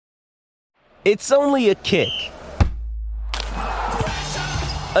It's only a kick,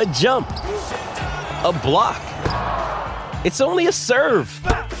 a jump, a block. It's only a serve.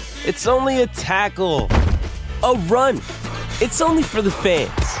 It's only a tackle, a run. It's only for the fans.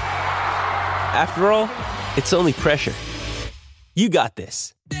 After all, it's only pressure. You got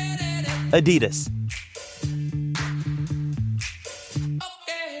this. Adidas.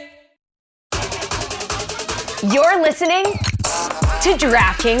 You're listening to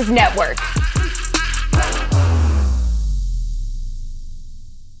DraftKings Network.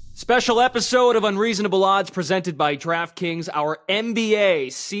 Special episode of Unreasonable Odds presented by DraftKings, our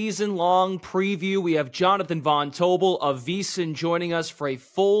NBA season-long preview. We have Jonathan Von Tobel of VSiN joining us for a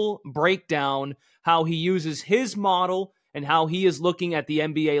full breakdown, how he uses his model and how he is looking at the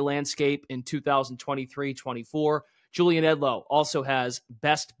NBA landscape in 2023-24. Julian Edlow also has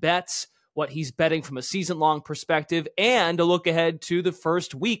best bets, what he's betting from a season-long perspective, and a look ahead to the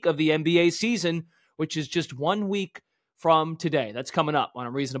first week of the NBA season, which is just 1 week from today. That's coming up on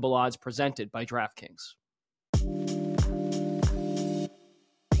Unreasonable Odds presented by DraftKings.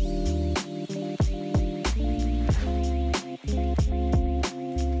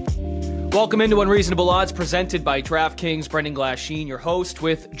 Welcome into Unreasonable Odds presented by DraftKings. Brendan Glasheen, your host,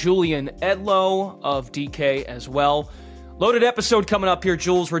 with Julian Edlow of DK as well. Loaded episode coming up here,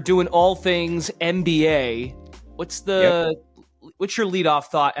 Jules. We're doing all things NBA. What's your leadoff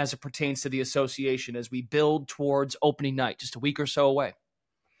thought as it pertains to the association as we build towards opening night, just a week or so away?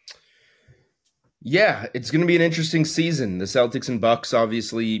 Yeah, it's going to be an interesting season. The Celtics and Bucks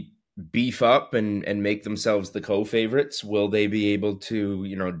obviously beef up and make themselves the co-favorites. Will they be able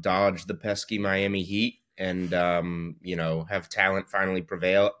to, dodge the pesky Miami Heat and, have talent finally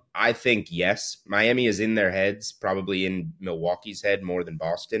prevail? I think yes. Miami is in their heads, probably in Milwaukee's head more than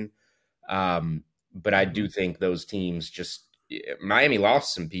Boston. But I do think those teams Miami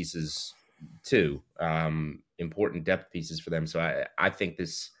lost some pieces too, important depth pieces for them. So I think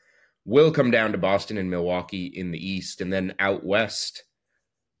this will come down to Boston and Milwaukee in the East. And then out West,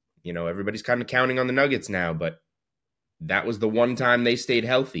 everybody's kind of counting on the Nuggets now, but that was the one time they stayed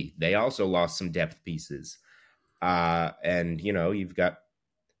healthy. They also lost some depth pieces. You've got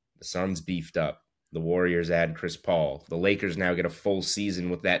the Suns beefed up. The Warriors add Chris Paul. The Lakers now get a full season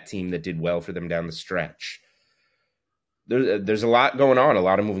with that team that did well for them down the stretch. There's a lot going on, a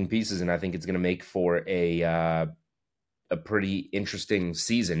lot of moving pieces, and I think it's going to make for a pretty interesting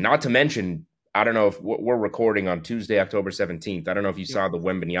season. Not to mention, I don't know if we're recording on Tuesday, October 17th. I don't know if you saw the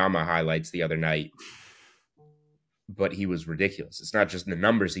Wembanyama highlights the other night, but he was ridiculous. It's not just the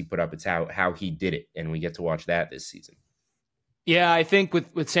numbers he put up, it's how he did it, and we get to watch that this season. Yeah, I think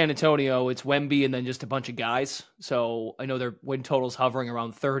with San Antonio, it's Wemby and then just a bunch of guys. So I know their win total's hovering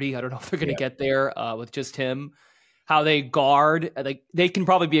around 30. I don't know if they're going to get there with just him. How they guard, they can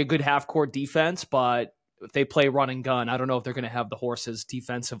probably be a good half-court defense, but if they play run and gun, I don't know if they're going to have the horses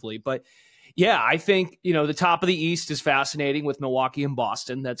defensively. But yeah, I think, the top of the East is fascinating with Milwaukee and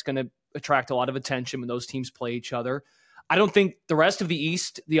Boston. That's going to attract a lot of attention when those teams play each other. I don't think the rest of the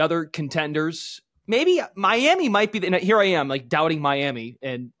East, the other contenders, maybe Miami might be, here I am doubting Miami,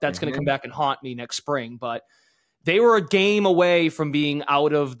 and that's going to come back and haunt me next spring. But they were a game away from being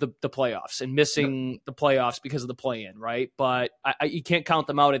out of the playoffs and missing the playoffs because of the play-in, right? But you can't count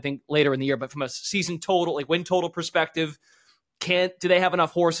them out, I think, later in the year. But from a season total, win total perspective, do they have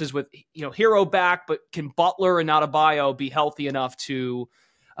enough horses with, Hero back, but can Butler and Adebayo be healthy enough to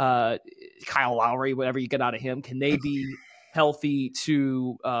Kyle Lowry, whatever you get out of him? Can they be healthy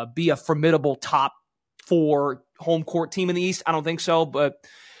to be a formidable top 4 home court team in the East? I don't think so, but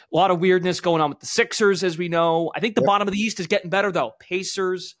a lot of weirdness going on with the Sixers, as we know. I think the bottom of the East is getting better, though.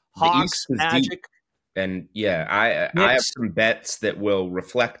 Pacers, Hawks, Magic. Deep. And I have some bets that will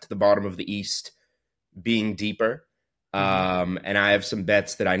reflect the bottom of the East being deeper. And I have some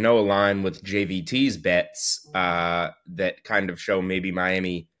bets that I know align with JVT's bets that kind of show maybe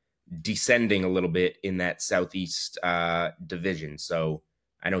Miami descending a little bit in that Southeast division. So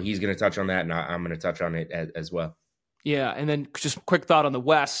I know he's going to touch on that, and I'm going to touch on it as well. Yeah, and then just a quick thought on the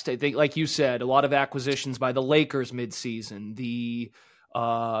West. I think, like you said, a lot of acquisitions by the Lakers midseason. The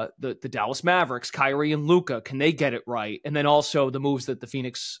Dallas Mavericks, Kyrie and Luka, can they get it right? And then also the moves that the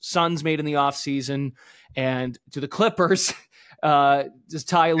Phoenix Suns made in the offseason, and to the Clippers, does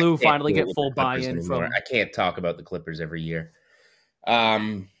Ty Lue finally get full buy-in from? I can't talk about the Clippers every year.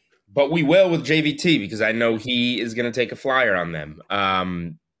 But we will with JVT because I know he is going to take a flyer on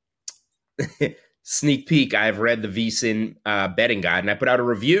them. Sneak peek, I've read the VSiN betting guide, and I put out a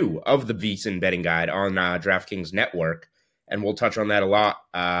review of the VSiN betting guide on DraftKings Network, and we'll touch on that a lot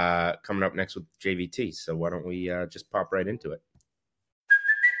coming up next with JVT. So why don't we just pop right into it?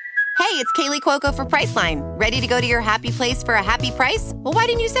 Hey, it's Kaylee Cuoco for Priceline. Ready to go to your happy place for a happy price? Well, why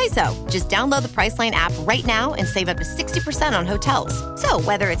didn't you say so? Just download the Priceline app right now and save up to 60% on hotels. So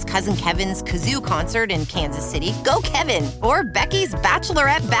whether it's Cousin Kevin's Kazoo Concert in Kansas City, go Kevin, or Becky's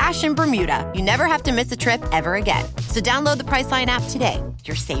Bachelorette Bash in Bermuda, you never have to miss a trip ever again. So download the Priceline app today.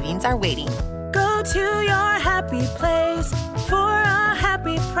 Your savings are waiting. Go to your happy place for a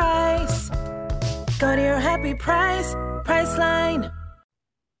happy price. Go to your happy price, Priceline.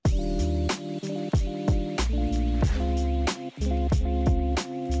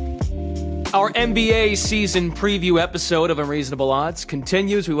 Our NBA season preview episode of Unreasonable Odds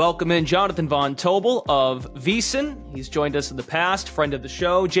continues. We welcome in Jonathan Von Tobel of VSiN. He's joined us in the past, friend of the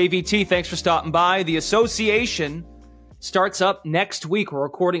show. JVT, thanks for stopping by. The association starts up next week. We're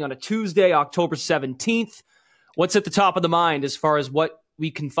recording on a Tuesday, October 17th. What's at the top of the mind as far as what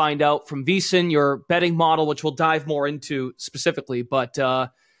we can find out from VSiN, your betting model, which we'll dive more into specifically. But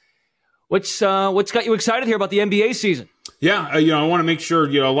what's got you excited here about the NBA season? Yeah, I want to make sure,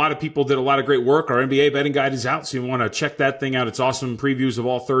 a lot of people did a lot of great work. Our NBA betting guide is out, so you want to check that thing out. It's awesome. Previews of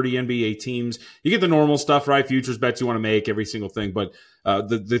all 30 NBA teams. You get the normal stuff, right? Futures bets you want to make, every single thing. But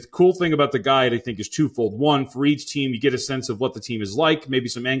the cool thing about the guide, I think, is twofold. One, for each team, you get a sense of what the team is like, maybe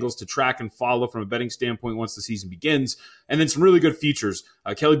some angles to track and follow from a betting standpoint once the season begins, and then some really good features.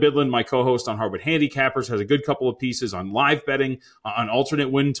 Kelly Bidlin, my co-host on Harvard Handicappers, has a good couple of pieces on live betting, on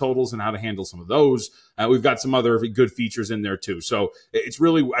alternate win totals and how to handle some of those. We've got some other good features in there too. So it's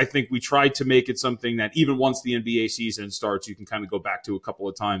really, I think we tried to make it something that even once the NBA season starts, you can kind of go back to a couple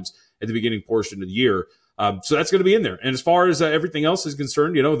of times at the beginning portion of the year. So that's going to be in there. And as far as everything else is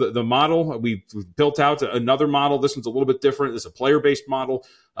concerned, the model, we've built out another model. This one's a little bit different. It's a player-based model.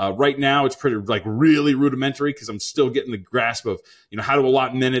 Right now, it's pretty really rudimentary because I'm still getting the grasp of, how to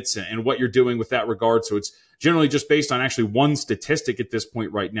allot minutes and what you're doing with that regard. So it's generally just based on actually one statistic at this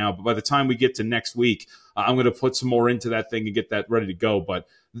point right now. But by the time we get to next week, I'm going to put some more into that thing and get that ready to go. But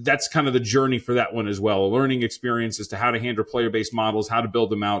that's kind of the journey for that one as well. A learning experience as to how to handle player-based models, how to build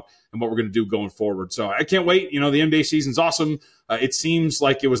them out, and what we're going to do going forward. So I can't wait. The NBA season's awesome. It seems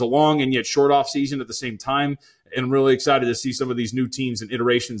like it was a long and yet short off season at the same time. And I'm really excited to see some of these new teams and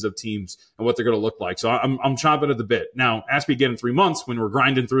iterations of teams and what they're going to look like. So I'm chomping at the bit. Now, ask me again in 3 months when we're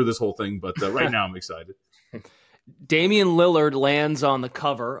grinding through this whole thing. But right now, I'm excited. Damian Lillard lands on the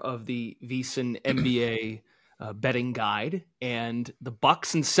cover of the VSiN NBA betting guide, and the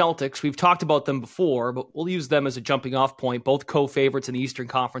Bucks and Celtics, we've talked about them before, but we'll use them as a jumping off point. Both co-favorites in the Eastern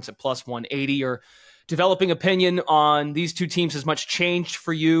Conference at plus 180. Your developing opinion on these two teams has much changed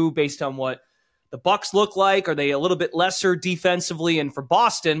for you based on what the Bucks look like? Are they a little bit lesser defensively? And for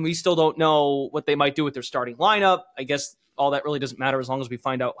Boston, we still don't know what they might do with their starting lineup. I guess all that really doesn't matter as long as we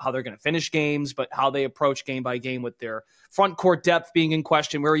find out how they're going to finish games, but how they approach game by game with their front court depth being in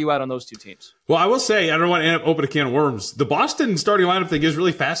question. Where are you at on those two teams? Well, I will say, I don't want to open a can of worms. The Boston starting lineup thing is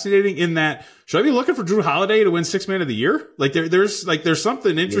really fascinating in that, should I be looking for Drew Holiday to win Sixth Man of the Year? There's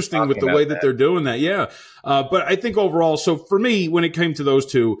something interesting with the way that they're doing that. Yeah. But I think overall, so for me, when it came to those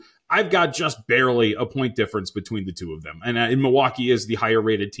two, I've got just barely a point difference between the two of them. And in Milwaukee is the higher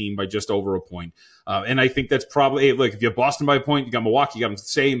rated team by just over a point. And I think that's probably, look, if you have Boston by a point, you got Milwaukee, you got them the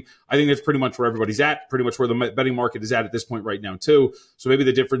same. I think that's pretty much where everybody's at, pretty much where the betting market is at this point right now too. So maybe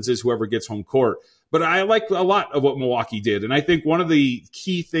the difference is whoever gets home court. But I like a lot of what Milwaukee did. And I think one of the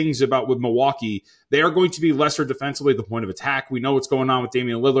key things about with Milwaukee, they are going to be lesser defensively at the point of attack. We know what's going on with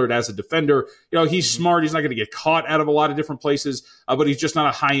Damian Lillard as a defender. He's smart. He's not going to get caught out of a lot of different places, but he's just not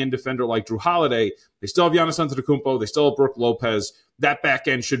a high-end defender like Drew Holiday. They still have Giannis Antetokounmpo. They still have Brook Lopez. That back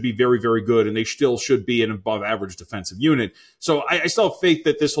end should be very, very good, and they still should be an above-average defensive unit. So I still have faith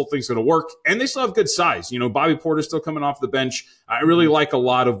that this whole thing's going to work, and they still have good size. Bobby Porter's still coming off the bench. I really like a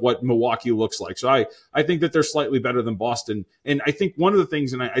lot of what Milwaukee looks like. So I think that they're slightly better than Boston. And I think one of the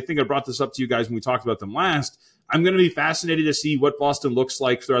things, and I think I brought this up to you guys when we talked about them last, I'm going to be fascinated to see what Boston looks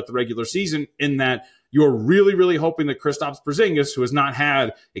like throughout the regular season, in that you're really, really hoping that Kristaps Porzingis, who has not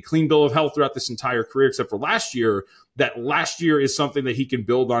had a clean bill of health throughout this entire career except for last year, that last year is something that he can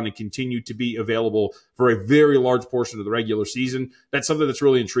build on and continue to be available for a very large portion of the regular season. That's something that's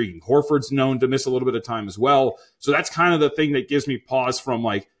really intriguing. Horford's known to miss a little bit of time as well. So that's kind of the thing that gives me pause from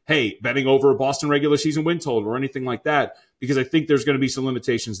hey, betting over a Boston regular season win total or anything like that, because I think there's going to be some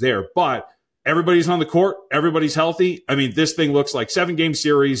limitations there. But everybody's on the court. Everybody's healthy. I mean, this thing looks like 7-game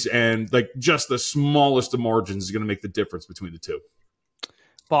series, and just the smallest of margins is going to make the difference between the two.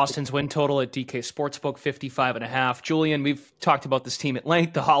 Boston's win total at DK Sportsbook, 55.5. Julian, we've talked about this team at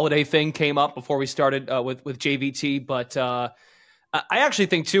length. The Holiday thing came up before we started with JVT, but I actually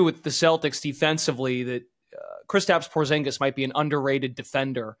think, too, with the Celtics defensively, that Kristaps Porzingis might be an underrated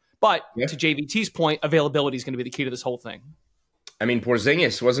defender But to JVT's point, availability is going to be the key to this whole thing. I mean,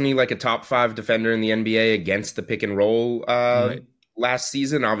 Porzingis, wasn't he like a top 5 defender in the NBA against the pick and roll last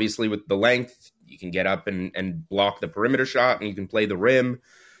season? Obviously, with the length, you can get up and block the perimeter shot, and you can play the rim.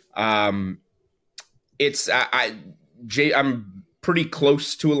 I'm pretty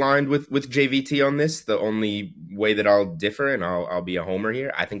close to aligned with JVT on this. The only way that I'll differ, and I'll be a homer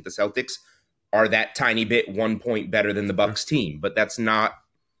here, I think the Celtics are that tiny bit 1 point better than the Bucks team, but that's not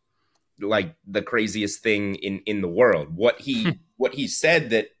like the craziest thing in the world. What he said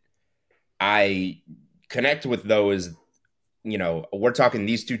that I connect with, though, is, we're talking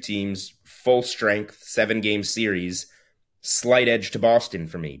these two teams, full strength, 7-game series, slight edge to Boston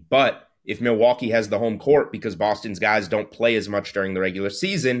for me. But if Milwaukee has the home court because Boston's guys don't play as much during the regular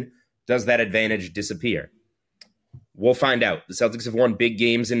season, does that advantage disappear? We'll find out. The Celtics have won big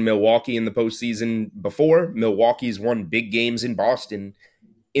games in Milwaukee in the postseason before. Milwaukee's won big games in Boston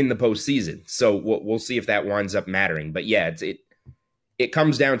in the postseason. So we'll see if that winds up mattering. But yeah, it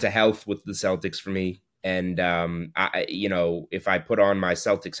comes down to health with the Celtics for me. And if I put on my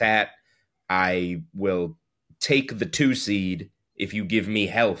Celtics hat, I will take the 2 seed if you give me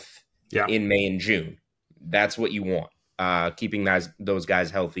health in May and June. That's what you want. Keeping those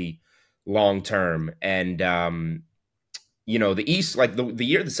guys healthy long term. And the East, like the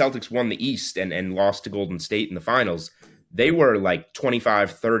year the Celtics won the East and lost to Golden State in the finals, they were like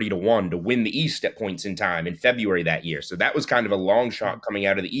 25-30-1 to win the East at points in time in February that year. So that was kind of a long shot coming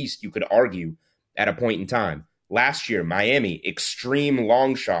out of the East, you could argue, at a point in time. Last year, Miami, extreme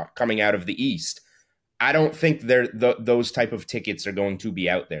long shot coming out of the East. I don't think those type of tickets are going to be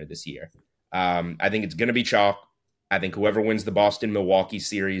out there this year. I think it's going to be chalk. I think whoever wins the Boston-Milwaukee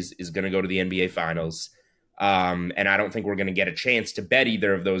series is going to go to the NBA Finals. And I don't think we're going to get a chance to bet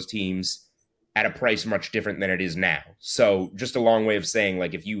either of those teams at a price much different than it is now. So just a long way of saying,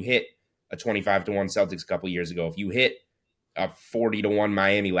 like, if you hit a 25-1 Celtics a couple years ago, if you hit a 40-1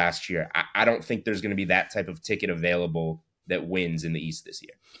 Miami last year, I don't think there's going to be that type of ticket available that wins in the East this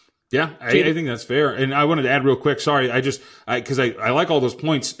year. Yeah, I think that's fair. And I wanted to add real quick, sorry, because I like all those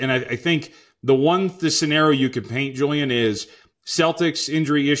points. And I think the scenario you could paint, Julian, is Celtics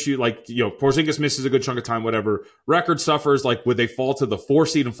injury issue, like, Porzingis misses a good chunk of time, whatever. Record suffers, like, would they fall to the 4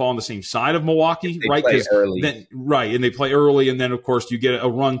 seed and fall on the same side of Milwaukee? Right, and they play early, and then, of course, you get a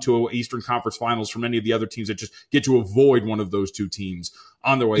run to an Eastern Conference Finals from any of the other teams that just get to avoid one of those 2 teams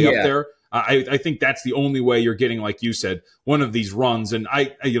on their way up there. I think that's the only way you're getting, like you said, one of these runs. And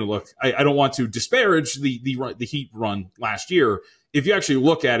I don't want to disparage the Heat run last year. If you actually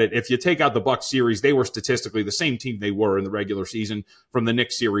look at it, if you take out the Bucks series, they were statistically the same team they were in the regular season from the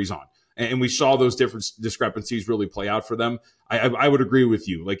Knicks series on. And we saw those different discrepancies really play out for them. I would agree with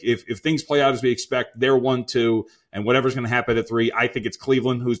you. Like, if things play out as we expect, they're 1-2, and whatever's going to happen at 3, I think it's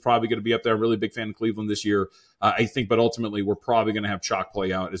Cleveland who's probably going to be up there. I'm a really big fan of Cleveland this year. I think, but ultimately, we're probably going to have chalk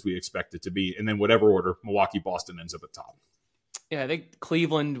play out as we expect it to be. And then whatever order, Milwaukee, Boston ends up at top. Yeah, I think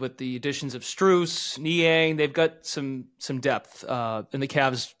Cleveland, with the additions of Strus, Niang, they've got some depth. And the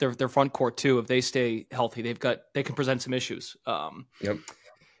Cavs, their front court too. If they stay healthy, they can present some issues. Yep.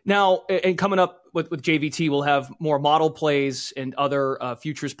 Now, and coming up with JVT, we'll have more model plays and other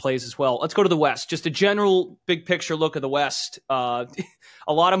futures plays as well. Let's go to the West. Just a general big picture look at the West. A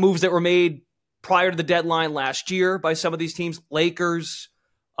lot of moves that were made prior to the deadline last year by some of these teams. Lakers,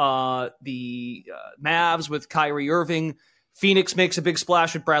 the Mavs with Kyrie Irving. Phoenix makes a big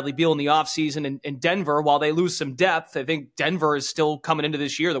splash with Bradley Beal in the offseason. And Denver, while they lose some depth, I think Denver is still coming into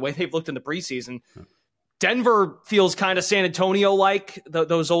this year the way they've looked in the preseason. Denver feels kind of San Antonio-like,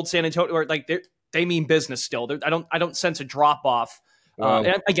 those old San Antonio, or like they mean business still. I don't sense a drop-off.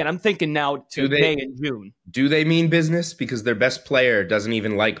 And again, I'm thinking now to May and June. Do they mean business? Because their best player doesn't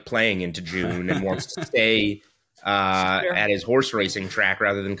even like playing into June and wants to stay at his horse racing track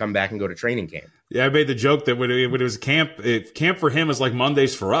rather than come back and go to training camp. Yeah, I made the joke that when it was camp for him is like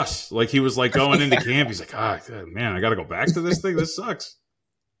Mondays for us. Like, he was like going into camp. He's like, man, I got to go back to this thing. This sucks.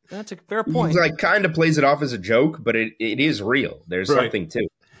 That's a fair point. He like kind of plays it off as a joke, but it is real. There's something to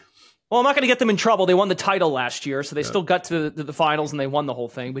it. Well, I'm not going to get them in trouble. They won the title last year, so they still got to the finals and they won the whole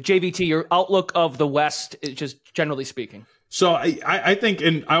thing. But JVT, your outlook of the West, just generally speaking. So I think,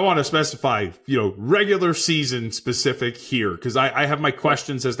 and I want to specify, regular season specific here, because I have my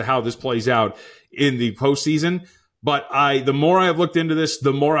questions as to how this plays out in the postseason. But the more I've looked into this,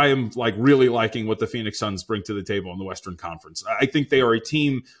 the more I am like really liking what the Phoenix Suns bring to the table in the Western Conference. I think they are a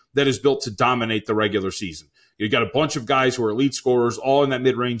team that is built to dominate the regular season. You got a bunch of guys who are elite scorers, all in that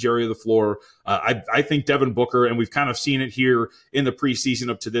mid-range area of the floor. I think Devin Booker, and we've kind of seen it here in the preseason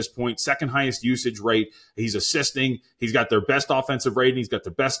up to this point, second highest usage rate. He's assisting. He's got their best offensive rating. He's got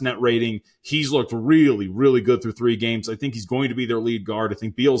the best net rating. He's looked really, really good through 3 games. I think he's going to be their lead guard. I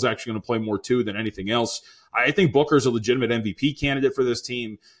think Beal's actually going to play more too than anything else. I think Booker's a legitimate MVP candidate for this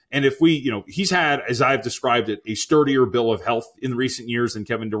team. And if he's had, as I've described it, a sturdier bill of health in recent years than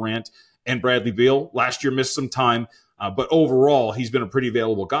Kevin Durant and Bradley Beal. Last year missed some time, but overall, he's been a pretty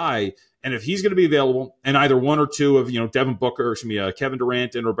available guy. And if he's going to be available, and either one or two of Devin Booker, Kevin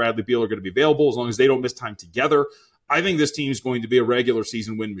Durant and or Bradley Beal are going to be available, as long as they don't miss time together, I think this team is going to be a regular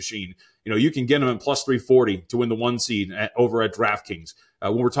season win machine. You can get them at plus 340 to win the 1 seed over at DraftKings.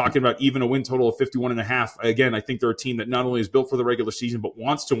 When we're talking about even a win total of 51.5, again, I think they're a team that not only is built for the regular season, but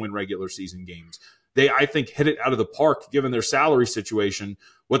wants to win regular season games. They, I think, hit it out of the park given their salary situation,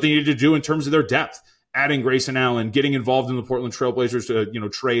 what they needed to do in terms of their depth. Adding Grayson Allen, getting involved in the Portland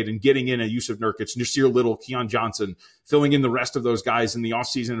Trailblazers trade, and getting in a Yusuf Nurkic, Nasir Little, Keon Johnson, filling in the rest of those guys in the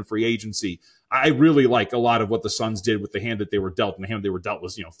offseason and free agency. I really like a lot of what the Suns did with the hand that they were dealt, and the hand they were dealt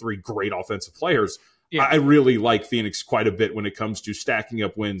was 3 great offensive players. Yeah. I really like Phoenix quite a bit when it comes to stacking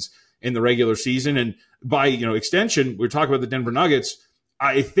up wins in the regular season, and by extension, we're talking about the Denver Nuggets.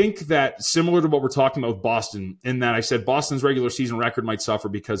 I think that similar to what we're talking about with Boston, in that I said Boston's regular season record might suffer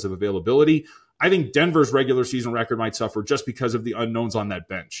because of availability. I think Denver's regular season record might suffer just because of the unknowns on that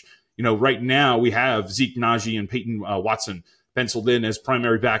bench. Right now we have Zeke Naji and Peyton Watson penciled in as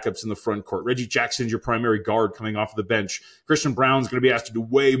primary backups in the front court. Reggie Jackson's your primary guard coming off of the bench. Christian Brown's going to be asked to do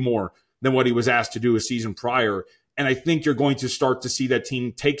way more than what he was asked to do a season prior. And I think you're going to start to see that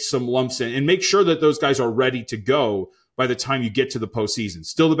team take some lumps in and make sure that those guys are ready to go by the time you get to the postseason.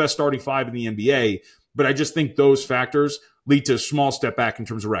 Still the best starting 5 in the NBA, but I just think those factors lead to a small step back in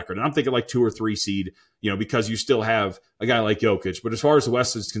terms of record. And I'm thinking like 2 or 3 seed, because you still have a guy like Jokic. But as far as the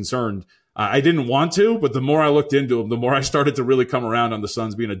West is concerned, I didn't want to, but the more I looked into them, the more I started to really come around on the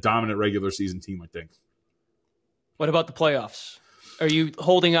Suns being a dominant regular season team, I think. What about the playoffs? Are you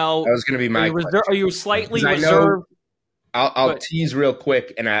holding out? That was going to be my question. Are you slightly reserved? I'll tease real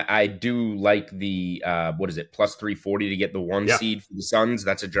quick, and I do like the plus 340 to get the 1 seed for the Suns.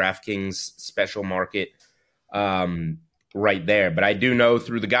 That's a DraftKings special market right there. But I do know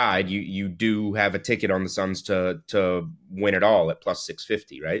through the guide you do have a ticket on the Suns to win it all at plus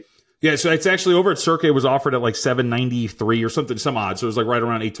 650, right? Yeah, so it's actually over at Circa. It was offered at like 793 or something, some odd. So it was like right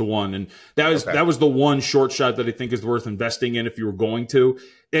around 8-1, and that was the one short shot that I think is worth investing in if you were going to.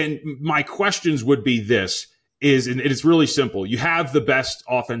 And my questions would be this. And it's really simple. You have the best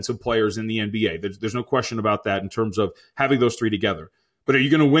offensive players in the NBA. There's no question about that in terms of having those 3 together. But are you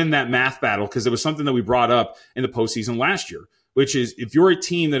going to win that math battle? Because it was something that we brought up in the postseason last year, which is if you're a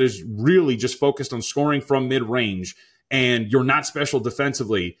team that is really just focused on scoring from mid-range and you're not special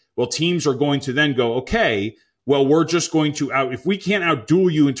defensively, well, teams are going to then go, okay, well, we're just going to if we can't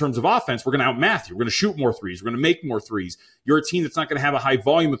outduel you in terms of offense, we're going to outmath you. We're going to shoot more threes. We're going to make more threes. You're a team that's not going to have a high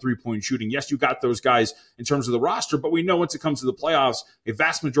volume of 3-point shooting. Yes, you got those guys in terms of the roster, but we know once it comes to the playoffs, a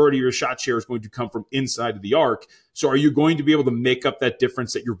vast majority of your shot share is going to come from inside of the arc. So are you going to be able to make up that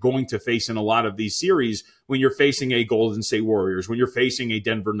difference that you're going to face in a lot of these series when you're facing a Golden State Warriors, when you're facing a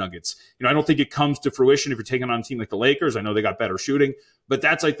Denver Nuggets? I don't think it comes to fruition if you're taking on a team like the Lakers. I know they got better shooting, but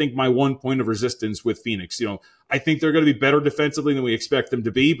that's, I think, my one point of resistance with Phoenix. I think they're going to be better defensively than we expect them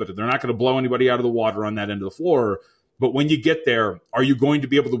to be, but they're not going to blow anybody out of the water on that end of the floor. But when you get there, are you going to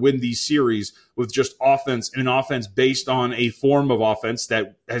be able to win these series with just offense, and an offense based on a form of offense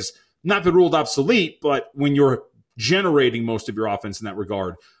that has not been ruled obsolete, but when you're generating most of your offense in that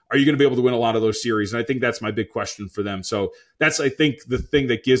regard, are you going to be able to win a lot of those series? And I think that's my big question for them. So that's, I think, the thing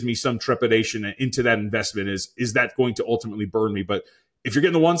that gives me some trepidation into that investment is that going to ultimately burn me? But if you're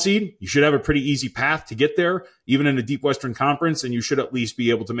getting the 1 seed, you should have a pretty easy path to get there, even in a deep Western Conference, and you should at least be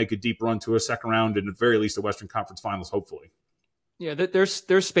able to make a deep run to a second round and at very least a Western Conference Finals, hopefully. Yeah, their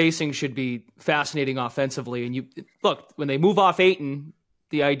spacing should be fascinating offensively. And you look, when they move off Ayton,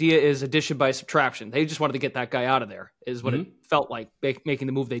 the idea is addition by subtraction. They just wanted to get that guy out of there, is what it felt like making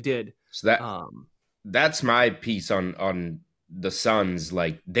the move they did. So that's my piece on the Suns.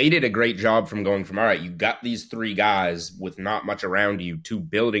 Like, they did a great job from going from, all right, you got these 3 guys with not much around you, to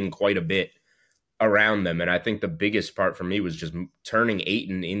building quite a bit around them. And I think the biggest part for me was just turning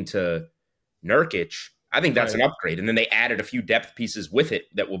Ayton into Nurkic. I think that's an upgrade. And then they added a few depth pieces with it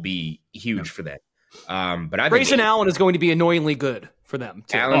that will be huge for them. But I Grayson Allen is going to be annoyingly good for them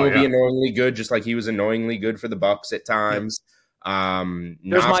too. Allen will be annoyingly good, just like he was annoyingly good for the Bucks at times. There's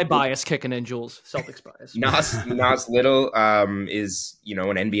my bias kicking in, Jules. Celtics bias. Nas Little is an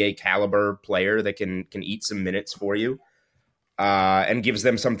NBA caliber player that can eat some minutes for you. and gives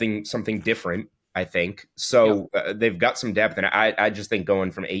them something different, I think. So they've got some depth, and I just think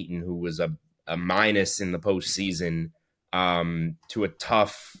going from Ayton, who was a minus in the postseason, to a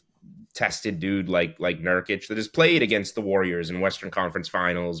tough, tested dude like Nurkic that has played against the Warriors in Western Conference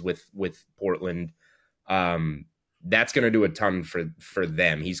Finals with Portland. That's going to do a ton for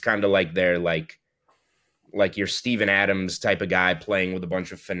them. He's kind of like their like your Steven Adams type of guy playing with a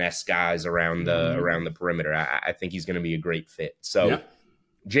bunch of finesse guys around the perimeter. I think he's going to be a great fit. So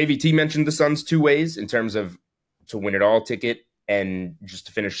JVT mentioned the Suns two ways in terms of to win it all ticket and just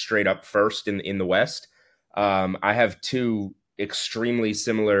to finish straight up first in the West. I have two extremely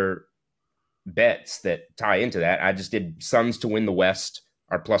similar bets that tie into that. I just did Suns to win the West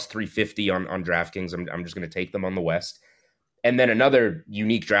are plus 350 on DraftKings. I'm just going to take them on the West. And then another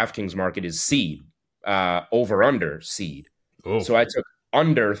unique DraftKings market is seed, over under seed. Oh. So I took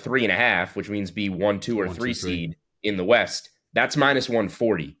under 3.5, which means be 1, 2, or 3 seed in the West. That's minus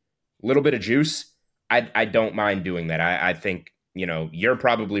 140. A little bit of juice. I don't mind doing that. I think, you're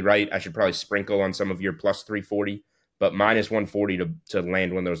probably right. I should probably sprinkle on some of your plus 340. But minus 140 to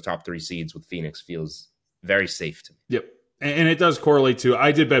land one of those top 3 seeds with Phoenix feels very safe to me. Yep. And it does correlate to,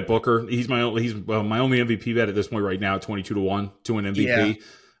 I did bet Booker. He's my only MVP bet at this point right now, 22-1 to win MVP. Yeah.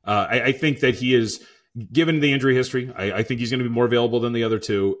 I think that he is, given the injury history, I think he's going to be more available than the other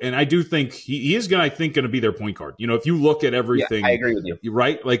two. And I do think he is going to be their point guard. If you look at everything. Yeah, I agree with you.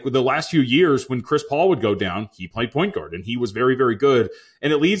 Right? Like with the last few years when Chris Paul would go down, he played point guard and he was very, very good.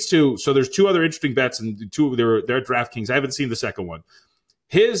 And it leads to, so there's two other interesting bets and two, they're at DraftKings. I haven't seen the second one.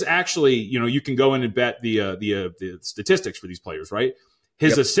 His actually, you can go in and bet the statistics for these players, right?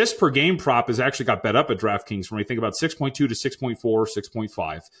 His assists per game prop has actually got bet up at DraftKings when I think about 6.2 to 6.4,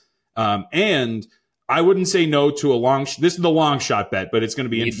 6.5. And I wouldn't say no to this is the long shot bet, but it's going to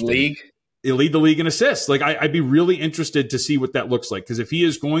be interesting. He'll lead the league in assists. Like I'd be really interested to see what that looks like. Because if he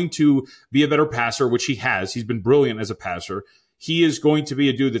is going to be a better passer, which he has, he's been brilliant as a passer. He is going to be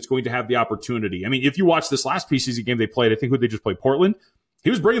a dude that's going to have the opportunity. I mean, if you watch this last preseason game they played, I think they just played Portland. He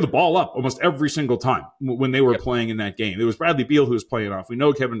was bringing the ball up almost every single time when they were playing in that game. It was Bradley Beal who was playing off. We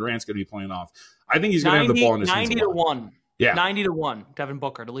know Kevin Durant's going to be playing off. I think he's going to have the ball in his hands. 90-1. Yeah. 90-1, Devin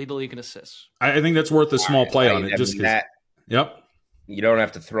Booker to lead the league in assists. I think that's worth a small play on it. Just because. Yep. You don't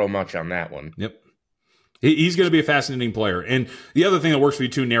have to throw much on that one. Yep. He's going to be a fascinating player. And the other thing that works for you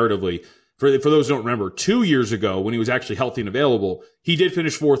too narratively, for those who don't remember, 2 years ago when he was actually healthy and available, he did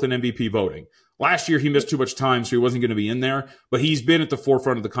finish 4th in MVP voting. Last year, he missed too much time, so he wasn't going to be in there, but he's been at the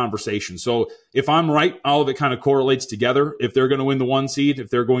forefront of the conversation. So if I'm right, all of it kind of correlates together. If they're going to win the 1 seed, if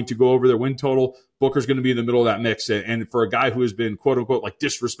they're going to go over their win total, Booker's going to be in the middle of that mix. And for a guy who has been, quote unquote, like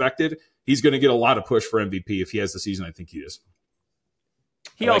disrespected, he's going to get a lot of push for MVP if he has the season I think he is.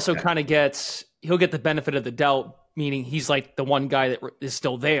 He also kind of he'll get the benefit of the doubt, meaning he's like the one guy that is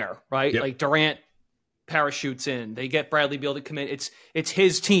still there, right? Yep. Like Durant parachutes in, they get Bradley Beal to come in. It's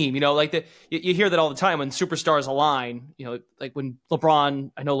his team, like you hear that all the time when superstars align, like when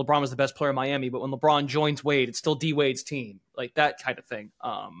LeBron, I know LeBron was the best player in Miami, but when LeBron joins Wade, it's still D Wade's team, like that kind of thing.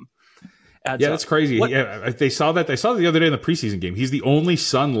 That's crazy. They saw that the other day in the preseason game. He's the only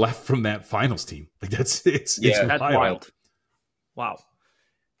Sun left from that finals team. Like that's wild. Wow.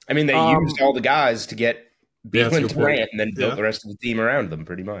 I mean, they used all the guys to get Beal and Durant and then built the rest of the team around them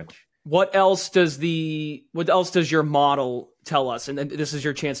pretty much. What else does your model tell us? And this is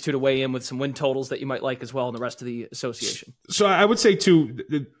your chance to weigh in with some win totals that you might like as well in the rest of the association. So I would say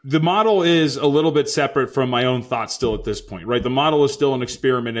too, the model is a little bit separate from my own thoughts still at this point, right? The model is still an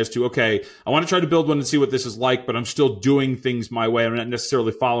experiment as to, okay, I want to try to build one and see what this is like, but I'm still doing things my way. I'm not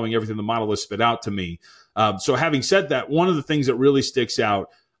necessarily following everything the model has spit out to me. So having said that, one of the things that really sticks out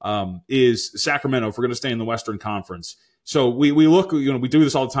is Sacramento, if we're going to stay in the Western Conference. So we look, we do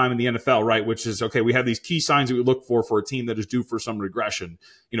this all the time in the NFL, right? Which is, okay, we have these key signs that we look for a team that is due for some regression.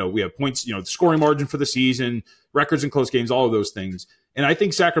 We have points, the scoring margin for the season, records in close games, all of those things. And I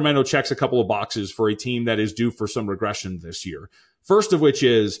think Sacramento checks a couple of boxes for a team that is due for some regression this year. First of which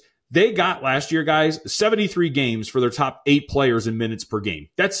is they got last year, guys, 73 games for their top 8 players in minutes per game.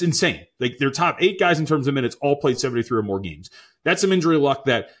 That's insane. Like their top 8 guys in terms of minutes all played 73 or more games. That's some injury luck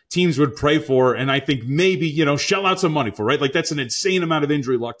that teams would pray for, and I think maybe, shell out some money for, right? Like that's an insane amount of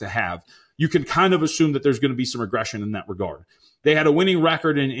injury luck to have. You can kind of assume that there's going to be some regression in that regard. They had a winning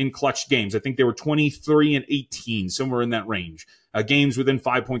record in clutch games. I think they were 23-18, somewhere in that range. Games within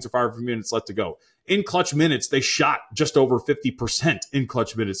 5 points or 5 minutes left to go. In clutch minutes, they shot just over 50% in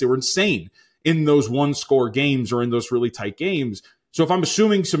clutch minutes. They were insane in those one-score games or in those really tight games. So if I'm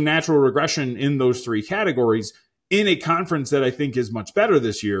assuming some natural regression in those 3 categories, in a conference that I think is much better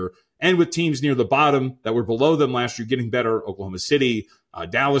this year, And with teams near the bottom that were below them last year getting better, Oklahoma City,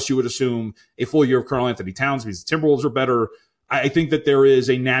 Dallas, you would assume, a full year of Karl Anthony Towns means the Timberwolves are better. I think that there is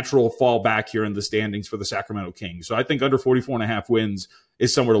a natural fall back here in the standings for the Sacramento Kings. So I think under 44.5 wins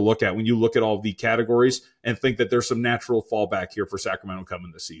is somewhere to look at when you look at all the categories and think that there's some natural fallback here for Sacramento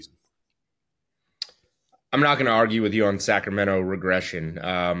coming this season. I'm not going to argue with you on Sacramento regression.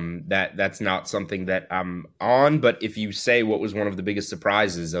 That's not something that I'm on. But if you say what was one of the biggest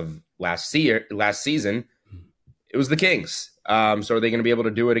surprises of last season, it was the Kings. So are they going to be able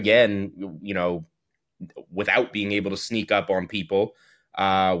to do it again, without being able to sneak up on people,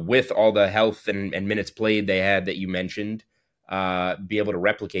 with all the health and minutes played they had that you mentioned, be able to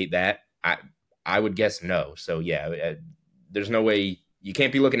replicate that? I would guess no. So, yeah, there's no way. You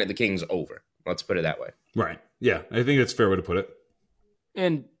can't be looking at the Kings over. Let's put it that way. Right. Yeah, I think that's a fair way to put it.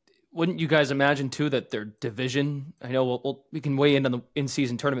 And wouldn't you guys imagine, too, that their division, I know we can weigh in on the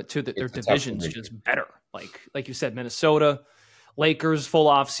in-season tournament, too, that their division's just better. Like you said, Minnesota, Lakers, full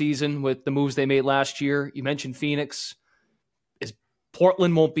off season with the moves they made last year. You mentioned Phoenix.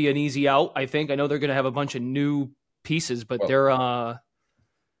 Portland won't be an easy out, I think. I know they're going to have a bunch of new pieces, but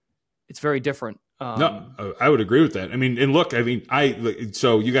it's very different. No, I would agree with that. I mean, and look,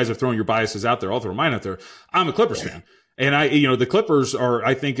 so you guys have thrown your biases out there. I'll throw mine out there. I'm a Clippers fan. And the Clippers are,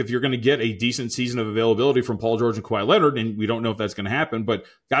 I think if you're going to get a decent season of availability from Paul George and Kawhi Leonard, and we don't know if that's going to happen, but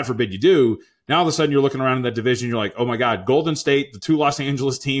God forbid you do, now all of a sudden you're looking around in that division, you're like, oh my God, Golden State, the two Los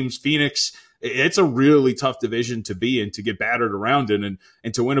Angeles teams, Phoenix, it's a really tough division to be in, to get battered around in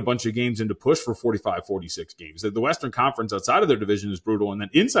and to win a bunch of games and to push for 45, 46 games. The Western Conference outside of their division is brutal. And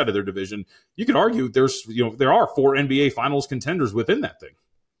then inside of their division, you could argue there are 4 NBA finals contenders within that thing.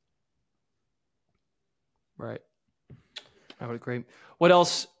 Right. I would agree. What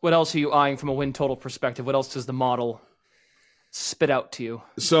else are you eyeing from a win total perspective? What else does the model spit out to you?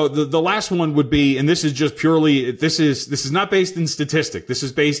 So the last one would be, and this is just purely, this is not based in statistic. This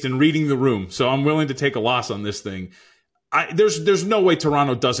is based in reading the room. So I'm willing to take a loss on this thing. There's no way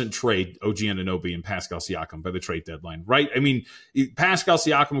Toronto doesn't trade OG Anunoby and Pascal Siakam by the trade deadline, right? I mean, Pascal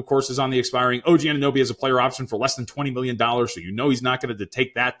Siakam, of course, is on the expiring. OG Anunoby has a player option for less than $20 million, so he's not going to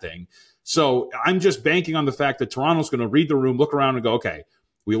take that thing. So I'm just banking on the fact that Toronto's going to read the room, look around and go, okay,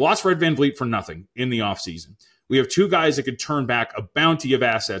 we lost Fred VanVleet for nothing in the offseason. We have 2 guys that could turn back a bounty of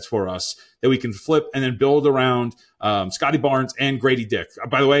assets for us that we can flip and then build around Scotty Barnes and Grady Dick.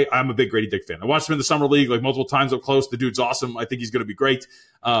 By the way, I'm a big Grady Dick fan. I watched him in the summer league multiple times up close. The dude's awesome. I think he's going to be great.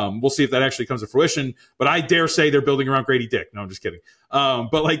 We'll see if that actually comes to fruition. But I dare say they're building around Grady Dick. No, I'm just kidding.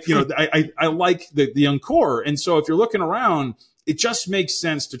 But I like the young core. And so if you're looking around, it just makes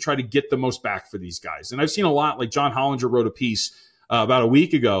sense to try to get the most back for these guys. And I've seen a lot, like John Hollinger wrote a piece about a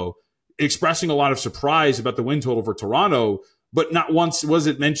week ago expressing a lot of surprise about the win total for Toronto, but not once was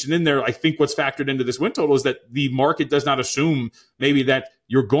it mentioned in there. I think what's factored into this win total is that the market does not assume maybe that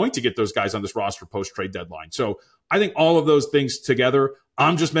you're going to get those guys on this roster post-trade deadline. So I think all of those things together,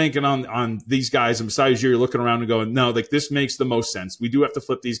 I'm just banking on these guys. And besides you're looking around and going, no, this makes the most sense. We do have to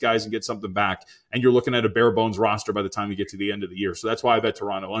flip these guys and get something back. And you're looking at a bare bones roster by the time you get to the end of the year. So that's why I bet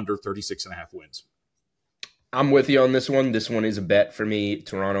Toronto under 36.5 wins. I'm with you on this one. This one is a bet for me.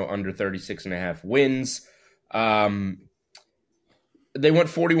 Toronto under 36.5 wins. They went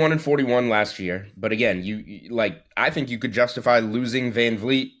 41-41 last year. But again, I think you could justify losing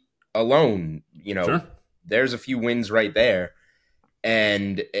VanVleet alone. Sure. There's a few wins right there.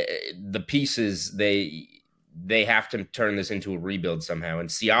 And the pieces, they have to turn this into a rebuild somehow. And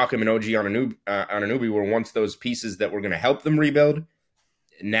Siakam and OG Anunoby were once those pieces that were going to help them rebuild.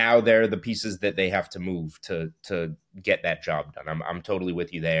 Now they're the pieces that they have to move to get that job done. I'm totally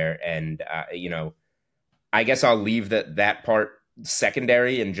with you there. And, I guess I'll leave that part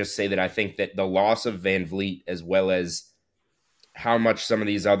secondary and just say that I think that the loss of VanVleet, as well as how much some of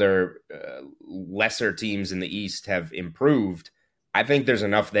these other lesser teams in the East have improved, I think there's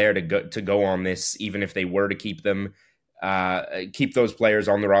enough there to go on this, even if they were to keep them, keep those players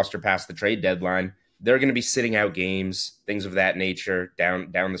on the roster past the trade deadline. They're going to be sitting out games, things of that nature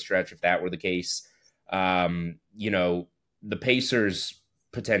down the stretch, if that were the case. The Pacers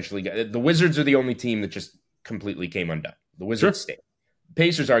potentially, the Wizards are the only team that just completely came undone. The Wizards stayed.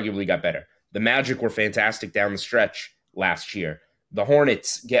 Pacers arguably got better. The Magic were fantastic down the stretch last year. The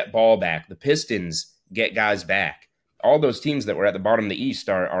Hornets get ball back. The Pistons get guys back. All those teams that were at the bottom of the East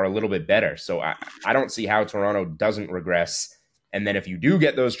are a little bit better. So I don't see how Toronto doesn't regress. And then if you do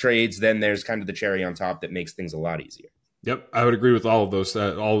get those trades, then there's kind of the cherry on top that makes things a lot easier. Yep, I would agree with all of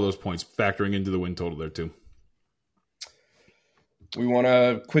those points factoring into the win total there too. We want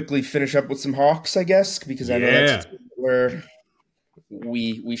to quickly finish up with some Hawks, I guess, because I know that's where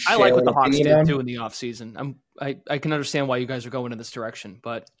we I like what the share an Hawks opinion did on? too in the offseason. I can understand why you guys are going in this direction,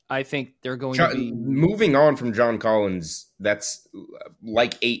 but I think they're going to be Moving on from John Collins. That's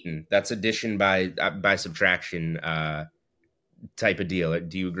like Ayton. That's addition by subtraction type of deal.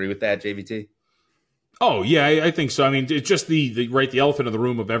 Do you agree with that, JVT? Oh yeah, I think so. I mean, it's just the elephant in the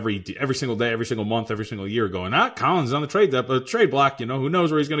room of every single day, every single month, every single year going, Collins is on the trade block, who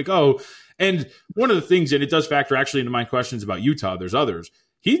knows where he's going to go. And one of the things, and it does factor actually into my questions about Utah, there's others.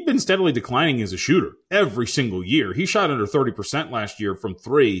 He's been steadily declining as a shooter every single year. He shot under 30% last year from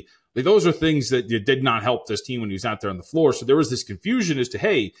three. Like, those are things that did not help this team when he was out there on the floor. So there was this confusion as to,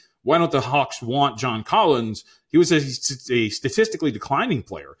 hey, why don't the Hawks want John Collins? He was a statistically declining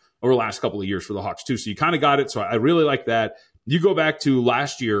player over the last couple of years for the Hawks too. So you kind of got it. So I really like that. You go back to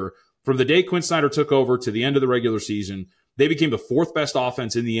last year, from the day Quinn Snyder took over to the end of the regular season, they became the fourth best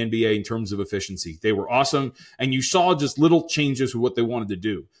offense in the NBA in terms of efficiency. They were awesome. And you saw just little changes with what they wanted to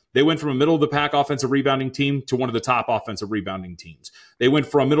do. They went from a middle-of-the-pack offensive rebounding team to one of the top offensive rebounding teams. They went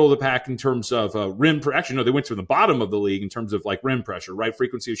from middle-of-the-pack in terms of they went to the bottom of the league in terms of like rim pressure, right?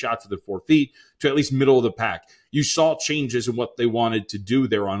 Frequency of shots to the 4 feet, to at least middle of the pack. You saw changes in what they wanted to do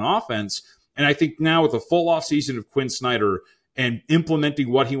there on offense. And I think now with a full offseason of Quinn Snyder and implementing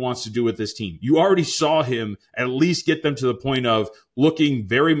what he wants to do with this team, you already saw him at least get them to the point of looking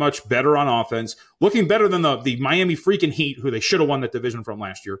very much better on offense, looking better than the Miami freaking Heat, who they should have won that division from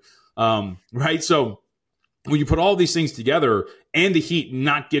last year. Right? So when you put all these things together, and the Heat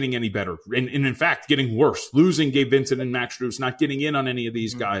not getting any better, and in fact getting worse, losing Gabe Vincent and Max Strus, not getting in on any of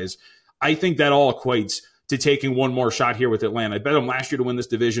these guys, I think that all equates to taking one more shot here with Atlanta. I bet them last year to win this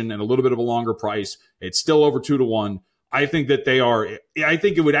division at a little bit of a longer price. It's still over 2-1. I think that I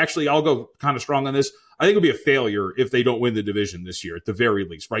think it would actually, I'll go kind of strong on this. I think it would be a failure if they don't win the division this year, at the very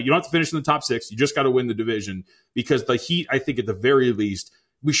least, right? You don't have to finish in the top 6. You just got to win the division, because the Heat, I think at the very least,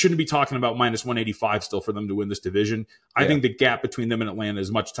 we shouldn't be talking about minus 185 still for them to win this division. I think the gap between them and Atlanta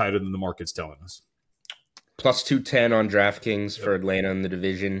is much tighter than the market's telling us. Plus 210 on DraftKings for Atlanta in the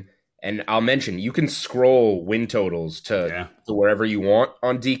division. And I'll mention, you can scroll win totals to wherever you want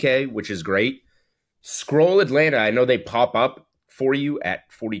on DK, which is great. Scroll Atlanta. I know they pop up for you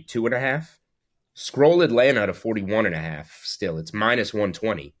at 42.5. Scroll Atlanta to 41.5. Still, it's minus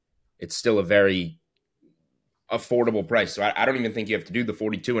 120. It's still a very affordable price. So I don't even think you have to do the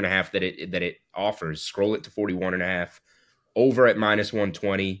 42.5 that it offers. Scroll it to 41.5. Over at minus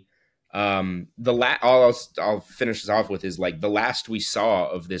 120. I'll finish this off with is like the last we saw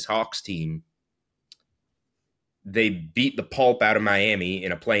of this Hawks team. They beat the pulp out of Miami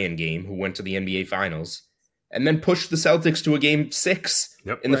in a play-in game, who went to the NBA Finals, and then pushed the Celtics to a game 6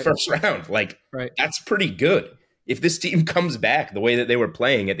 in the first round. Like, that's pretty good. If this team comes back the way that they were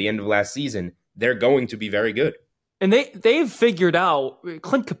playing at the end of last season, they're going to be very good. And they've figured out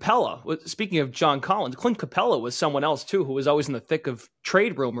Clint Capella. Speaking of John Collins, Clint Capella was someone else too who was always in the thick of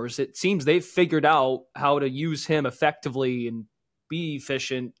trade rumors. It seems they've figured out how to use him effectively and be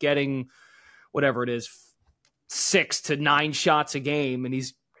efficient, getting whatever it is, 6 to 9 shots a game, and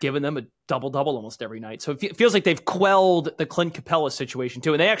he's given them a double-double almost every night. So it feels like they've quelled the Clint Capella situation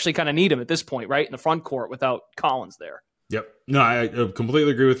too, and they actually kind of need him at this point, right, in the front court without Collins there. Yep. No, I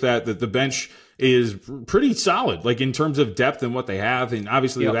completely agree with that the bench is pretty solid, like in terms of depth and what they have. And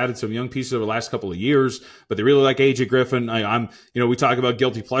obviously they've added some young pieces over the last couple of years, but they really like AJ Griffin. We talk about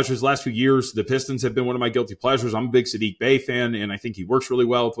guilty pleasures. The last few years, the Pistons have been one of my guilty pleasures. I'm a big Sadiq Bey fan, and I think he works really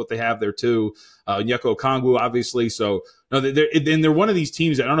well with what they have there too. Nyeko Okongwu, obviously. So no, they're one of these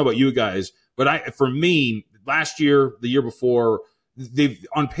teams that, I don't know about you guys, but for me, last year, the year before,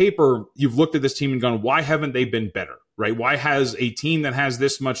 on paper, you've looked at this team and gone, why haven't they been better? Right? Why has a team that has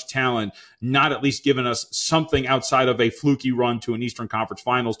this much talent not at least given us something outside of a fluky run to an Eastern Conference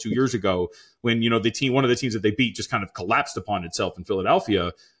Finals 2 years ago when, one of the teams that they beat just kind of collapsed upon itself in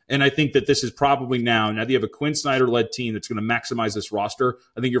Philadelphia. And I think that this is probably now that you have a Quinn Snyder-led team that's going to maximize this roster,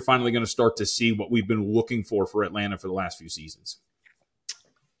 I think you're finally going to start to see what we've been looking for Atlanta for the last few seasons.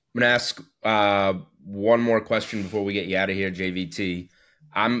 I'm going to ask one more question before we get you out of here, JVT.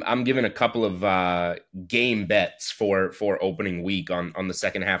 I'm giving a couple of game bets for opening week on the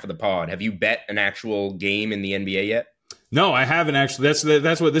second half of the pod. Have you bet an actual game in the NBA yet? No, I haven't actually.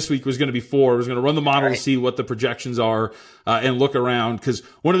 That's what this week was going to be for. I was going to run the model to see what the projections are and look around, because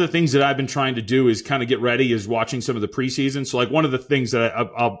one of the things that I've been trying to do is kind of get ready is watching some of the preseason. So like one of the things that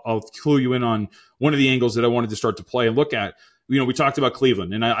I'll clue you in on, one of the angles that I wanted to start to play and look at, we talked about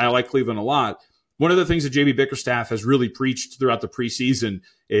Cleveland, and I like Cleveland a lot. One of the things that JB Bickerstaff has really preached throughout the preseason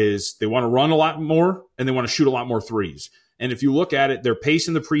is they want to run a lot more and they want to shoot a lot more threes. And if you look at it, their pace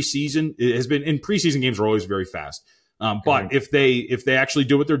in the preseason has been, in preseason games are always very fast. But if they actually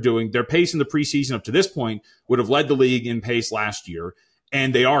do what they're doing, their pace in the preseason up to this point would have led the league in pace last year.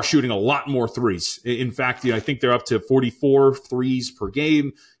 And they are shooting a lot more threes. In fact, I think they're up to 44 threes per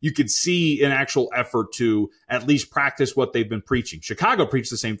game. You could see an actual effort to at least practice what they've been preaching. Chicago preached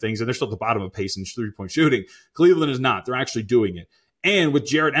the same things, and they're still at the bottom of pace in three-point shooting. Cleveland is not. They're actually doing it. And with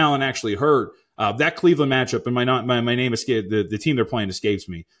Jarrett Allen actually hurt, that Cleveland matchup, and my name escaped, the team they're playing escapes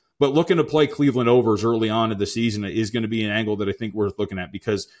me. But looking to play Cleveland overs early on in the season is going to be an angle that I think worth looking at,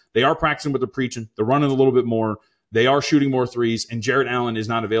 because they are practicing what they're preaching. They're running a little bit more. They are shooting more threes, and Jarrett Allen is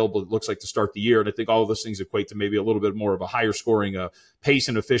not available, it looks like, to start the year. And I think all of those things equate to maybe a little bit more of a higher scoring pace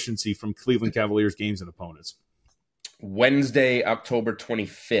and efficiency from Cleveland Cavaliers games and opponents. Wednesday, October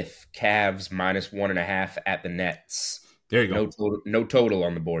 25th, Cavs -1.5 at the Nets. There you go. No total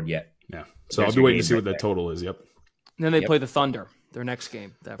on the board yet. Yeah. So I'll be waiting to see what that total is. Yep. And then they play the Thunder, their next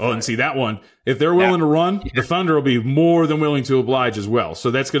game. And see that one. If they're willing to run, the Thunder will be more than willing to oblige as well.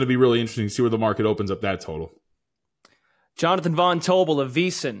 So that's going to be really interesting to see where the market opens up that total. Jonathan Von Tobel of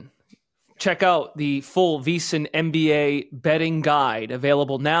VSiN. Check out the full VSiN NBA betting guide,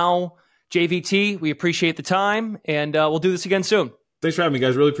 available now. JVT, we appreciate the time, and we'll do this again soon. Thanks for having me,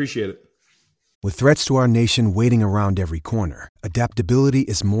 guys. Really appreciate it. With threats to our nation waiting around every corner, adaptability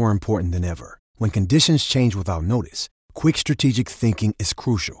is more important than ever. When conditions change without notice, quick strategic thinking is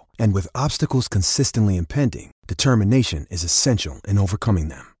crucial. And with obstacles consistently impending, determination is essential in overcoming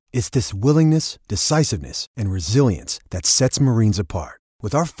them. It's this willingness, decisiveness, and resilience that sets Marines apart.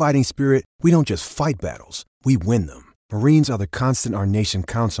 With our fighting spirit, we don't just fight battles, we win them. Marines are the constant our nation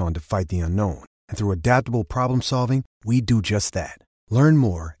counts on to fight the unknown. And through adaptable problem solving, we do just that. Learn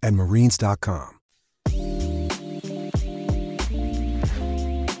more at marines.com.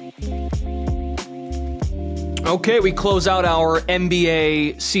 Okay, we close out our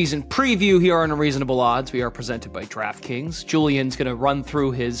NBA season preview here on Reasonable Odds. We are presented by DraftKings. Julian's going to run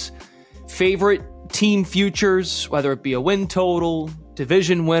through his favorite team futures, whether it be a win total,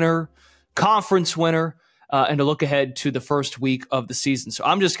 division winner, conference winner, and to look ahead to the first week of the season. So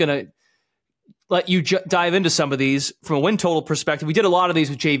I'm just going to let you dive into some of these from a win total perspective. We did a lot of these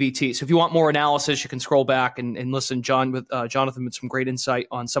with JVT. So if you want more analysis, you can scroll back and listen Jonathan with some great insight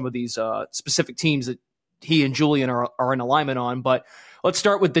on some of these specific teams that he and Julian are in alignment on. But let's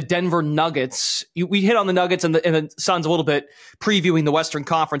start with the Denver Nuggets. We hit on the Nuggets and the Suns a little bit, previewing the Western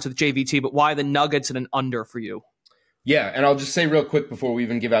Conference with JVT, but why the Nuggets and an under for you? Yeah, and I'll just say real quick before we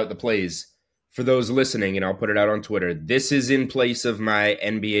even give out the plays, for those listening, and I'll put it out on Twitter, this is in place of my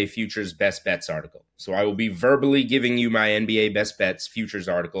NBA Futures Best Bets article. So I will be verbally giving you my NBA Best Bets Futures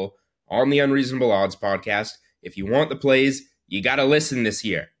article on the Unreasonable Odds podcast. If you want the plays, you got to listen this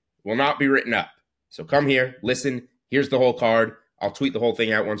year. It will not be written up. So come here, listen. Here's the whole card. I'll tweet the whole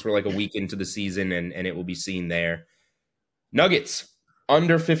thing out once we're like a week into the season, and it will be seen there. Nuggets,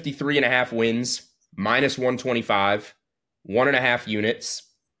 under 53.5 wins, -125, 1.5 units.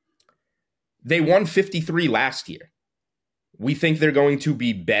 They won 53 last year. We think they're going to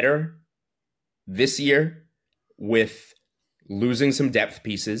be better this year with losing some depth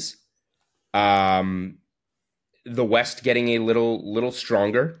pieces. The West getting a little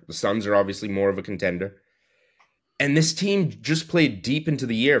stronger. The Suns are obviously more of a contender. And this team just played deep into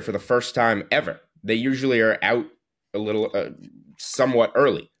the year for the first time ever. They usually are out a little, somewhat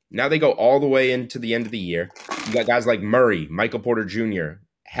early. Now they go all the way into the end of the year. You got guys like Murray, Michael Porter Jr.,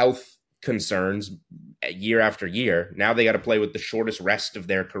 health concerns year after year. Now they got to play with the shortest rest of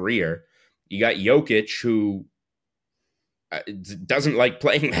their career. You got Jokic, who doesn't like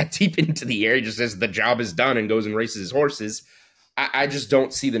playing that deep into the year. He just says the job is done and goes and races his horses. I just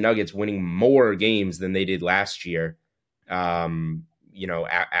don't see the Nuggets winning more games than they did last year.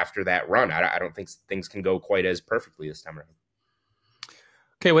 After that run, I don't think things can go quite as perfectly this time around.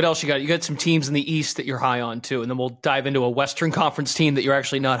 Okay, what else you got? You got some teams in the East that you're high on too, and then we'll dive into a Western Conference team that you're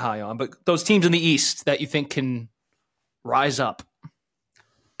actually not high on. But those teams in the East that you think can rise up.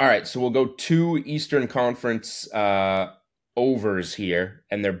 All right, so we'll go 2 Eastern Conference overs here,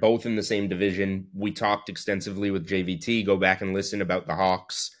 and they're both in the same division. We talked extensively with JVT. Go back and listen about the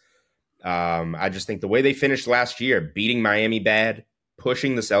Hawks. I just think the way they finished last year, beating Miami bad,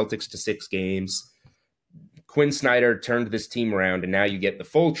 pushing the Celtics to 6 games. Quinn Snyder turned this team around, and now you get the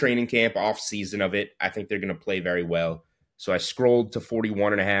full training camp off season of it. I think they're going to play very well. So I scrolled to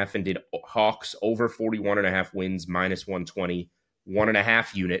 41.5 and did Hawks over 41.5 wins, -120,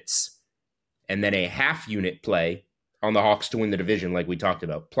 1.5 units, and then a half unit play on the Hawks to win the division, like we talked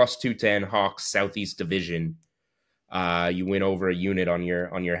about. +210 Hawks Southeast Division. You win over a unit on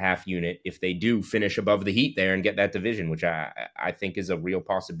your half unit if they do finish above the Heat there and get that division, which I think is a real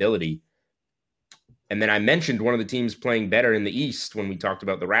possibility. And then I mentioned one of the teams playing better in the East when we talked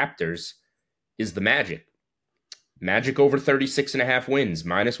about the Raptors is the Magic. Magic over 36.5 wins,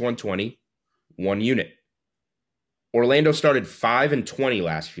 minus 120, 1 unit. Orlando started 5-20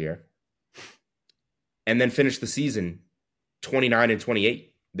 last year and then finished the season 29-28.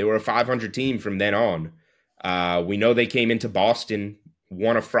 They were a 500 team from then on. We know they came into Boston,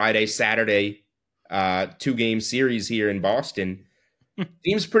 won a Friday, Saturday 2-game series here in Boston.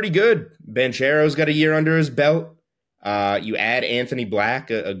 Team's pretty good. Banchero's got a year under his belt. You add Anthony Black,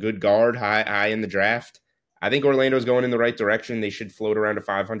 a good guard, high in the draft. I think Orlando's going in the right direction. They should float around a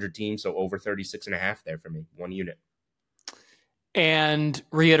 500 team, so over 36.5 there for me, 1 unit. And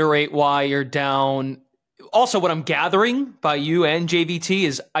reiterate why you're down. Also, what I'm gathering by you and JVT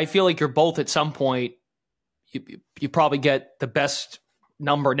is I feel like you're both at some point, you probably get the best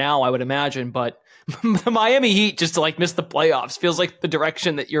number now, I would imagine, but the Miami Heat just to miss the playoffs feels like the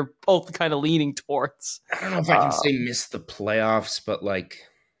direction that you're both kind of leaning towards. I don't know if I can say miss the playoffs, but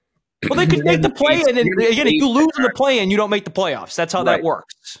well, they could make the play-in, and again, if you lose in the play-in, you don't make the playoffs. That's how that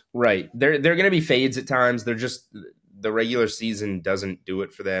works. Right. They're going to be fades at times. They're just the regular season doesn't do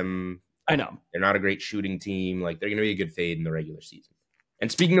it for them. I know. They're not a great shooting team. They're going to be a good fade in the regular season.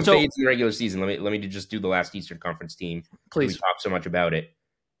 And speaking of fades in the regular season, let me just do the last Eastern Conference team. Please. We talked so much about it.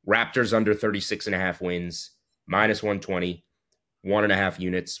 Raptors under 36.5 wins, minus 120, 1.5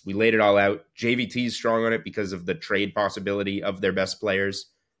 units. We laid it all out. JVT's strong on it because of the trade possibility of their best players.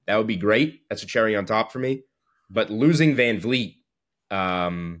 That would be great. That's a cherry on top for me. But losing Van Vliet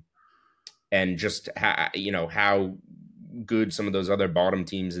and just how good some of those other bottom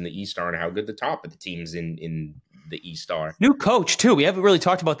teams in the East are and how good the top of the teams in the East are. New coach, too. We haven't really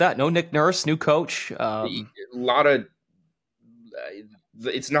talked about that. No Nick Nurse, new coach. A lot of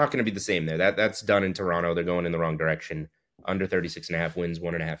it's not going to be the same there. That's done in Toronto. They're going in the wrong direction. Under 36.5 wins,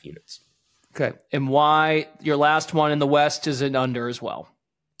 1.5 units. Okay. And why your last one in the West is an under as well?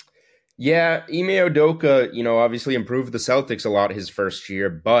 Yeah, Ime Udoka, obviously improved the Celtics a lot his first year,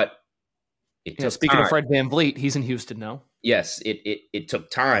 but it took speaking time. of Fred VanVleet, he's in Houston now. Yes, it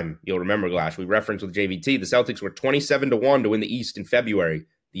took time. You'll remember, Glash, we referenced with JVT, the Celtics were 27-1 to win the East in February,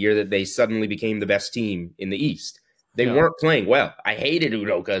 the year that they suddenly became the best team in the East. They weren't playing well. I hated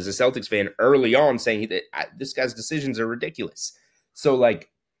Udoka as a Celtics fan early on, saying that this guy's decisions are ridiculous. So,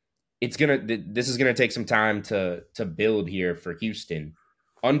 this is gonna take some time to build here for Houston.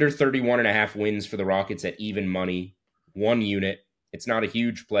 Under 31.5 wins for the Rockets at even money, 1 unit. It's not a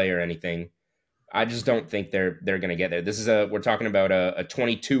huge play or anything. I just don't think they're gonna get there. We're talking about a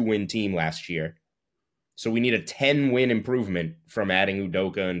 22-win team last year, so we need a 10-win improvement from adding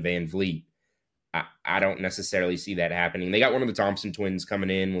Udoka and Van Vliet. I don't necessarily see that happening. They got one of the Thompson twins coming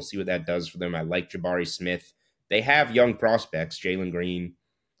in. We'll see what that does for them. I like Jabari Smith. They have young prospects, Jalen Green.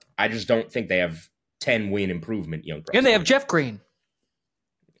 I just don't think they have 10-win improvement young prospects. And they have Jeff Green.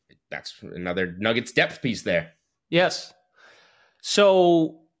 That's another Nuggets depth piece there. Yes.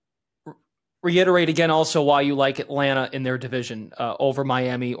 So reiterate again also why you like Atlanta in their division over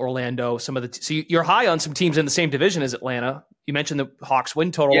Miami, Orlando, so you're high on some teams in the same division as Atlanta. You mentioned the Hawks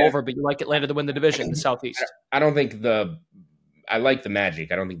win total over, but you like Atlanta to win the division in the Southeast. I don't think I like the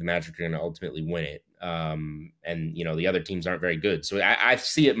Magic. I don't think the Magic are going to ultimately win it. And the other teams aren't very good. So I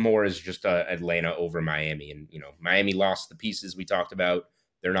see it more as just Atlanta over Miami. And, Miami lost the pieces we talked about.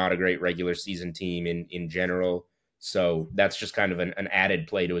 They're not a great regular season team in general. So that's just kind of an added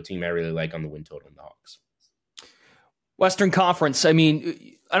play to a team I really like on the win total in the Hawks. Western Conference. I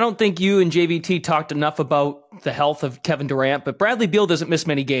mean, I don't think you and JVT talked enough about the health of Kevin Durant, but Bradley Beal doesn't miss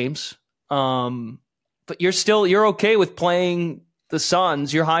many games. But you're okay with playing the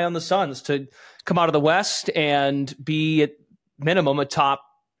Suns. You're high on the Suns to come out of the West and be at minimum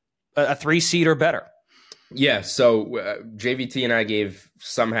a 3 seed or better. Yeah, so JVT and I gave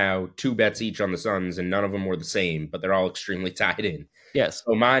somehow 2 bets each on the Suns, and none of them were the same, but they're all extremely tied in. Yes.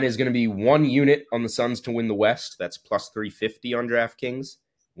 So mine is going to be 1 unit on the Suns to win the West. That's plus 350 on DraftKings.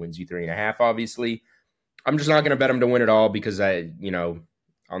 Wins you 3.5, obviously. I'm just not going to bet them to win it all because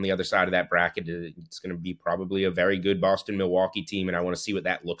on the other side of that bracket, it's going to be probably a very good Boston-Milwaukee team, and I want to see what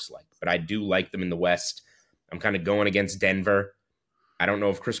that looks like. But I do like them in the West. I'm kind of going against Denver. I don't know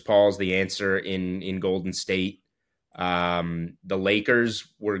if Chris Paul's the answer in Golden State. The Lakers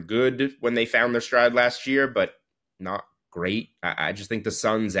were good when they found their stride last year, but not great. I just think the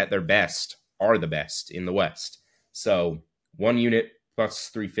Suns at their best are the best in the West. So 1 unit plus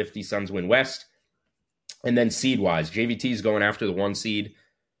 350, Suns win West. And then seed-wise, JVT's going after the 1 seed.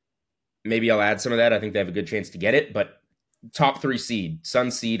 Maybe I'll add some of that. I think they have a good chance to get it, but top 3 seed,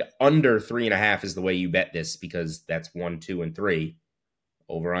 Suns seed under 3.5 is the way you bet this because that's 1, 2, and 3.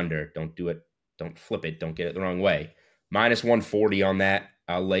 Over under. Don't do it don't flip it. Don't get it the wrong way. Minus 140 on that.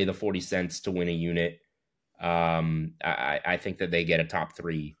 I'll lay the 40 cents to win a unit. I think that they get a top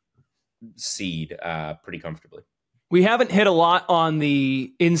 3 seed pretty comfortably. We haven't hit a lot on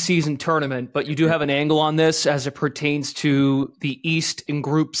the in-season tournament, but you do have an angle on this as it pertains to the East in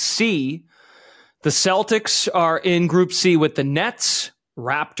Group C. The Celtics are in Group C with the Nets,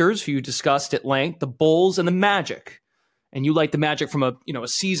 Raptors, who you discussed at length, the Bulls, and the Magic. And you like the Magic from a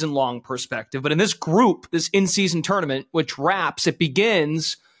season-long perspective. But in this group, this in-season tournament, which wraps, it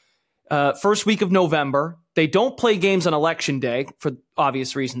begins first week of November. They don't play games on Election Day for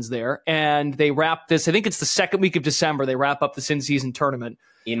obvious reasons there. And they wrap this, I think it's the second week of December, they wrap up this in-season tournament.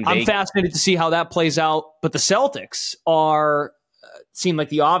 I'm fascinated to see how that plays out. But the Celtics seem like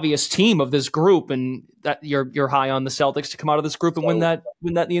the obvious team of this group, and that you're high on the Celtics to come out of this group and win that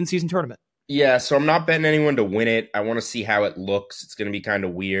in the in-season tournament. Yeah, so I'm not betting anyone to win it. I want to see how it looks. It's going to be kind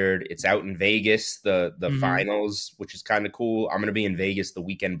of weird. It's out in Vegas, the finals, which is kind of cool. I'm going to be in Vegas the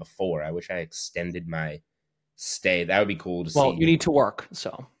weekend before. I wish I extended my stay. That would be cool to see. Well, you need to work,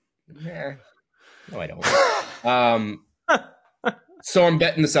 so. No, I don't. So I'm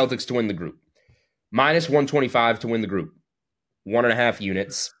betting the Celtics to win the group. Minus 125 to win the group. 1.5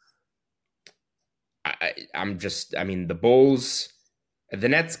 units. The Bulls, the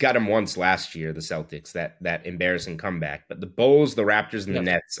Nets got them once last year, the Celtics, that embarrassing comeback. But the Bulls, the Raptors, and the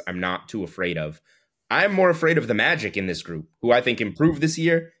Nets, I'm not too afraid of. I'm more afraid of the Magic in this group, who I think improved this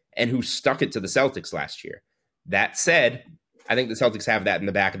year and who stuck it to the Celtics last year. That said, I think the Celtics have that in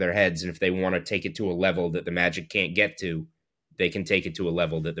the back of their heads, and if they want to take it to a level that the Magic can't get to, they can take it to a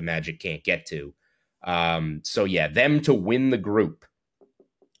level that the Magic can't get to. So yeah, them to win the group,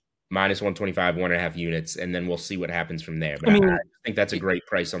 minus 125, 1.5 units, and then we'll see what happens from there. But I think that's a great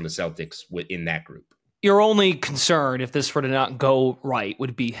price on the Celtics in that group. Your only concern, if this were to not go right,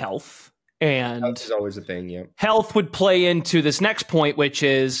 would be health. And health is always a thing, yeah. Health would play into this next point, which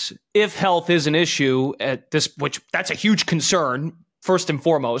is if health is an issue at this, which that's a huge concern, first and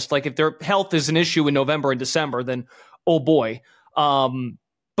foremost. Like if their health is an issue in November and December, then oh boy.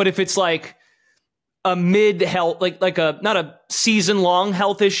 But if it's like a mid health, like a not a season long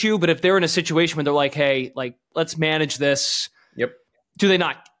health issue, but if they're in a situation where they're like, hey, like let's manage this. Yep. Do they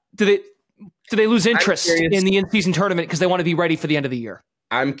lose interest in the in-season tournament because they want to be ready for the end of the year?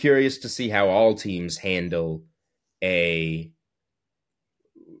 I'm curious to see how all teams handle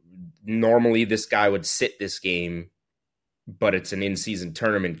normally this guy would sit this game, but it's an in-season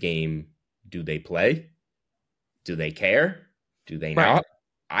tournament game. Do they play? Do they care? Do they not?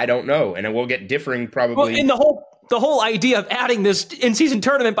 I don't know. And it will get differing probably. Well, and the whole idea of adding this in-season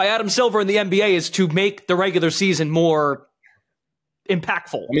tournament by Adam Silver in the NBA is to make the regular season more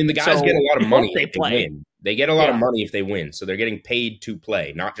impactful. I mean, the guys get a lot of money if they win. They get a lot of money if they win. So they're getting paid to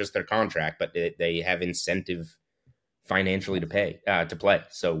play, not just their contract, but they have incentive financially to play.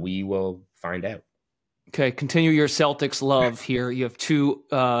 So we will find out. Okay, continue your Celtics love here. You have two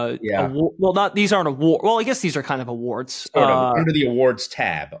these aren't awards. Well, I guess these are kind of awards. Under the awards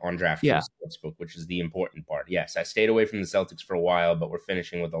tab on DraftKings Sportsbook, which is the important part. Yes, I stayed away from the Celtics for a while, but we're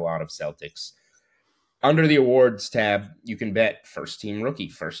finishing with a lot of Celtics. Under the awards tab, you can bet first team rookie,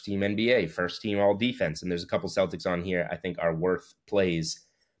 first team NBA, first team all defense. And there's a couple Celtics on here I think are worth plays.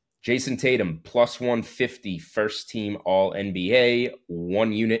 Jason Tatum, plus 150, first team all NBA,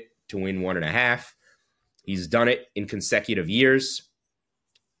 1 unit to win 1.5. He's done it in consecutive years.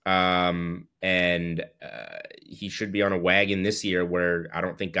 And he should be on a wagon this year where I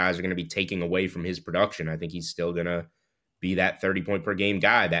don't think guys are going to be taking away from his production. I think he's still going to be that 30-point per game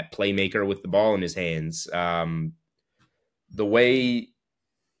guy, that playmaker with the ball in his hands. The way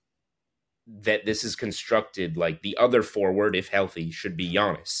that this is constructed, like the other forward, if healthy, should be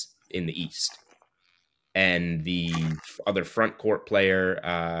Giannis in the East. And the other front court player,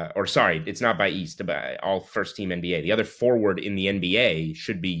 it's not by East, by all first team NBA. The other forward in the NBA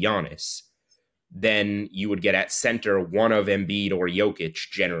should be Giannis. Then you would get at center one of Embiid or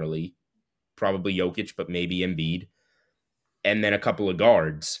Jokic generally. Probably Jokic, but maybe Embiid. And then a couple of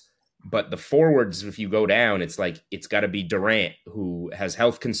guards. But the forwards, if you go down, it's like it's got to be Durant, who has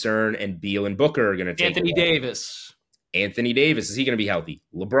health concern, and Beal and Booker are going to take Anthony Davis, is he going to be healthy?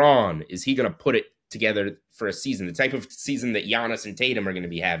 LeBron, is he going to put it together for a season? The type of season that Giannis and Tatum are going to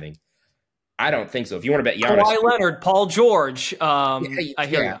be having? I don't think so. If you want to bet Giannis, Kawhi Leonard, Paul George, I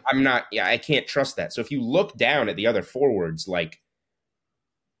hear you. I'm not. Yeah, I can't trust that. So if you look down at the other forwards,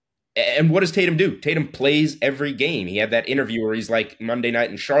 and what does Tatum do? Tatum plays every game. He had that interview where he's like, Monday night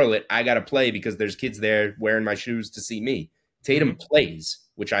in Charlotte, I got to play because there's kids there wearing my shoes to see me. Tatum plays,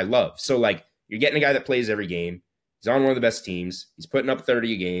 which I love. So, you're getting a guy that plays every game. He's on one of the best teams. He's putting up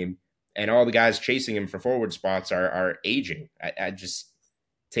 30 a game. and all the guys chasing him for forward spots are aging.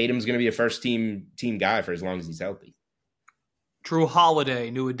 Tatum's going to be a first team guy for as long as he's healthy. Drew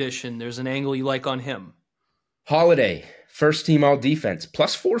Holiday, new addition. There's an angle you like on him. Holiday, first team all defense,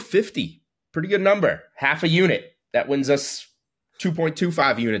 plus 450. Pretty good number. Half a unit. That wins us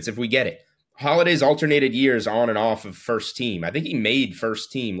 2.25 units if we get it. Holiday's alternated years on and off of first team. I think he made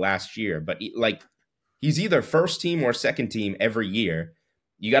first team last year, but he's either first team or second team every year.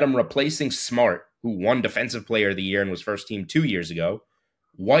 You got him replacing Smart, who won Defensive Player of the Year and was first team 2 years ago.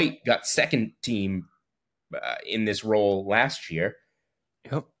 White got second team in this role last year.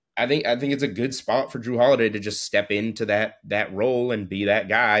 Yep. I think it's a good spot for Drew Holiday to just step into that role and be that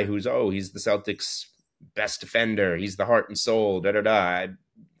guy who's he's the Celtics' best defender. He's the heart and soul.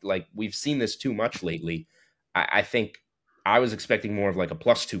 We've seen this too much lately. I think I was expecting more of like a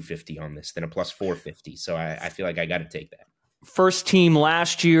plus 250 on this than a plus 450. So I feel like I got to take that. First team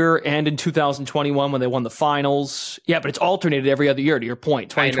last year and in 2021 when they won the finals. Yeah, but it's alternated every other year, to your point.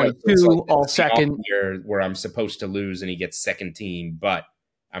 2022, all second. Year where I'm supposed to lose and he gets second team, but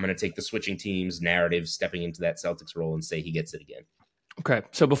I'm going to take the switching teams narrative, stepping into that Celtics role and say he gets it again. Okay,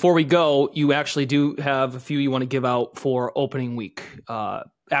 so before we go, you actually do have a few you want to give out for opening week.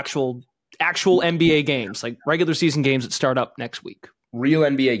 Actual NBA games, like regular season games that start up next week. Real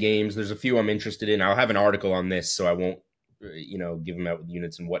NBA games. There's a few I'm interested in. I'll have an article on this, so I won't give them out with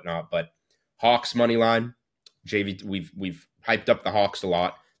units and whatnot, but Hawks money line, JV, we've hyped up the Hawks a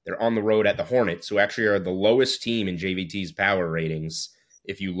lot. They're on the road at the Hornets, who actually are the lowest team in JVT's power ratings.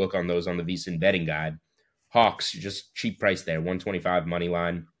 If you look on those on the VSiN betting guide, Hawks, just cheap price there, 125 money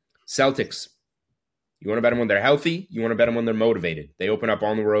line. Celtics, you want to bet them when they're healthy. You want to bet them when they're motivated. They open up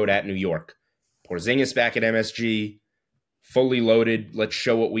on the road at New York. Porzingis back at MSG. Fully loaded. Let's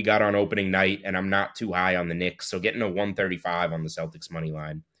show what we got on opening night, and I'm not too high on the Knicks, so getting a 135 on the Celtics money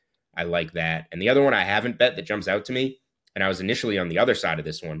line, I like that. And the other one I haven't bet that jumps out to me, and I was initially on the other side of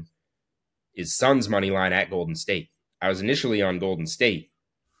this one, is Suns money line at Golden State. I was initially on Golden State,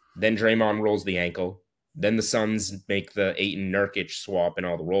 then Draymond rolls the ankle, then the Suns make the Ayton Nurkic swap and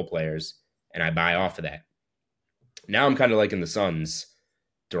all the role players, and I buy off of that. Now I'm kind of liking the Suns.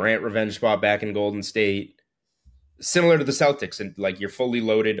 Durant revenge spot back in Golden State. Similar to the Celtics, and like you're fully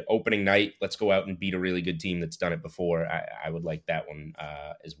loaded opening night. Let's go out and beat a really good team that's done it before. I would like that one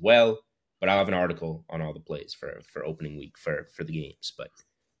as well. But I'll have an article on all the plays for opening week for the games. But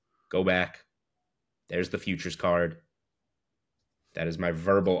go back. There's the futures card. That is my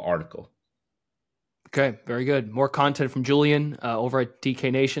verbal article. Okay, very good. More content from Julian over at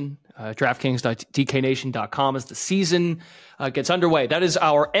DK Nation. DraftKings.dknation.com as the season gets underway. That is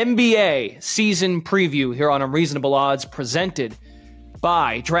our NBA season preview here on Unreasonable Odds, presented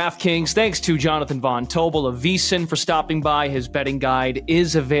by DraftKings. Thanks to Jonathan Von Tobel of VSiN for stopping by. His betting guide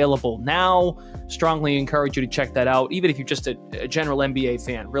is available now. Strongly encourage you to check that out, even if you're just a general NBA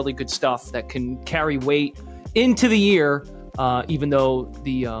fan. Really good stuff that can carry weight into the year, even though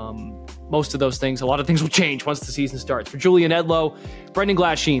the most of those things, a lot of things will change once the season starts. For Julian Edlow, Brendan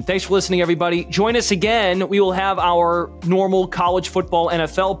Glasheen, thanks for listening, everybody. Join us again. We will have our normal college football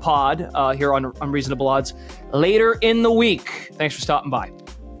NFL pod here on Unreasonable Odds later in the week. Thanks for stopping by.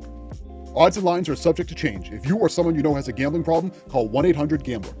 Odds and lines are subject to change. If you or someone you know has a gambling problem, call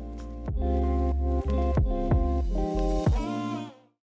 1-800-GAMBLER.